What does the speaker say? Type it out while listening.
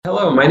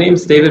Hello, my name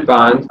is David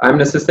Bond. I'm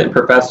an assistant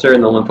professor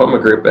in the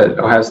lymphoma group at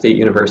Ohio State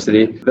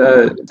University.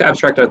 The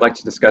abstract I'd like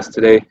to discuss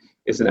today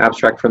is an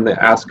abstract from the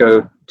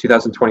ASCO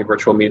 2020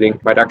 virtual meeting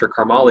by Dr.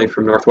 Karmali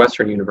from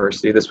Northwestern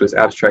University. This was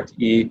abstract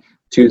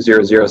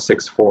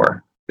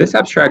E20064. This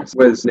abstract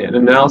was an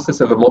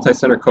analysis of a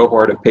multi-center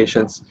cohort of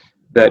patients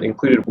that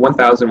included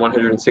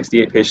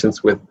 1,168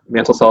 patients with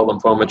mantle cell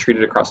lymphoma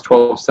treated across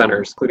 12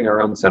 centers, including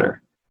our own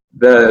center.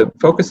 The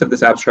focus of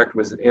this abstract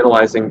was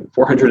analyzing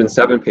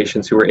 407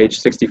 patients who were age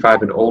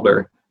 65 and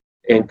older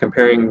and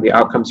comparing the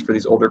outcomes for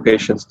these older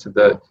patients to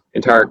the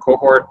entire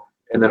cohort,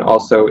 and then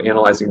also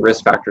analyzing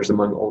risk factors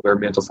among older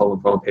mantle cell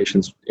lymphoma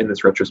patients in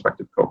this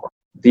retrospective cohort.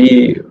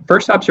 The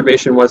first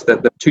observation was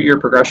that the 2-year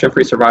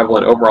progression-free survival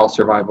and overall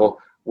survival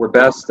were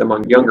best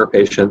among younger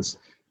patients,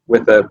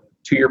 with a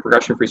 2-year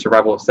progression-free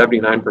survival of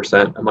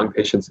 79% among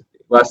patients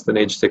less than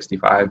age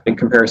 65, in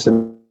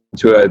comparison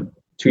to a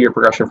 2-year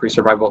progression-free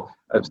survival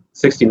of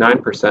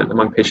 69%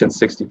 among patients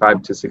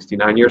 65 to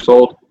 69 years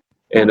old,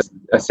 and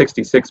a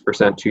 66%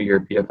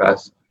 2-year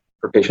PFS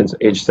for patients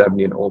age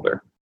 70 and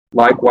older.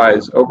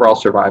 Likewise, overall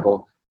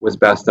survival was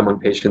best among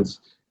patients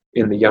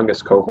in the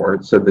youngest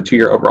cohort. So the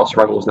 2-year overall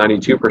survival was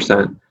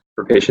 92%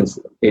 for patients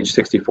age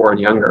 64 and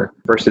younger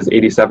versus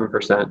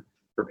 87%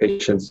 for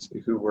patients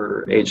who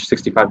were age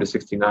 65 to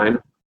 69,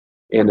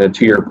 and a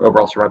 2-year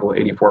overall survival of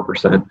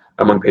 84%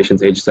 among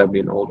patients age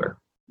 70 and older.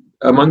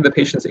 Among the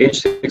patients age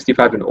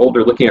 65 and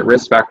older, looking at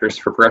risk factors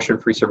for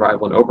progression-free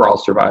survival and overall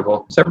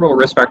survival, several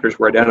risk factors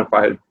were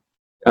identified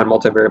on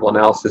multivariable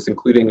analysis,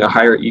 including a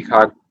higher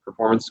ECOG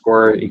performance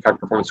score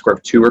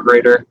of 2 or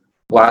greater,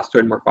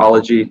 blastoid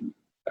morphology,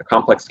 a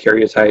complex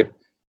karyotype,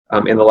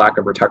 and the lack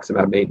of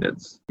rituximab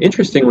maintenance.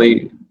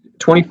 Interestingly,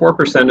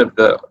 24% of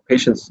the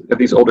patients, of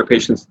these older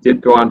patients,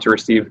 did go on to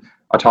receive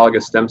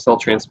autologous stem cell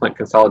transplant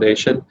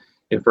consolidation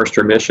in first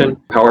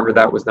remission. However,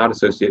 that was not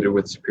associated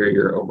with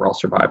superior overall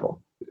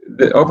survival.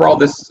 Overall,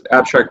 this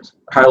abstract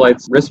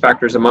highlights risk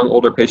factors among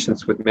older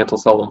patients with mantle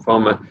cell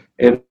lymphoma,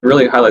 and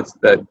really highlights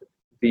that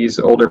these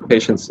older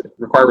patients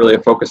require really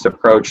a focused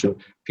approach, and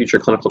future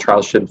clinical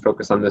trials should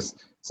focus on this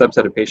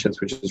subset of patients,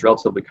 which is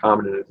relatively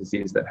common in a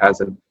disease that has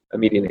a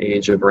median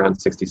age of around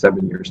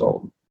 67 years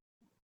old.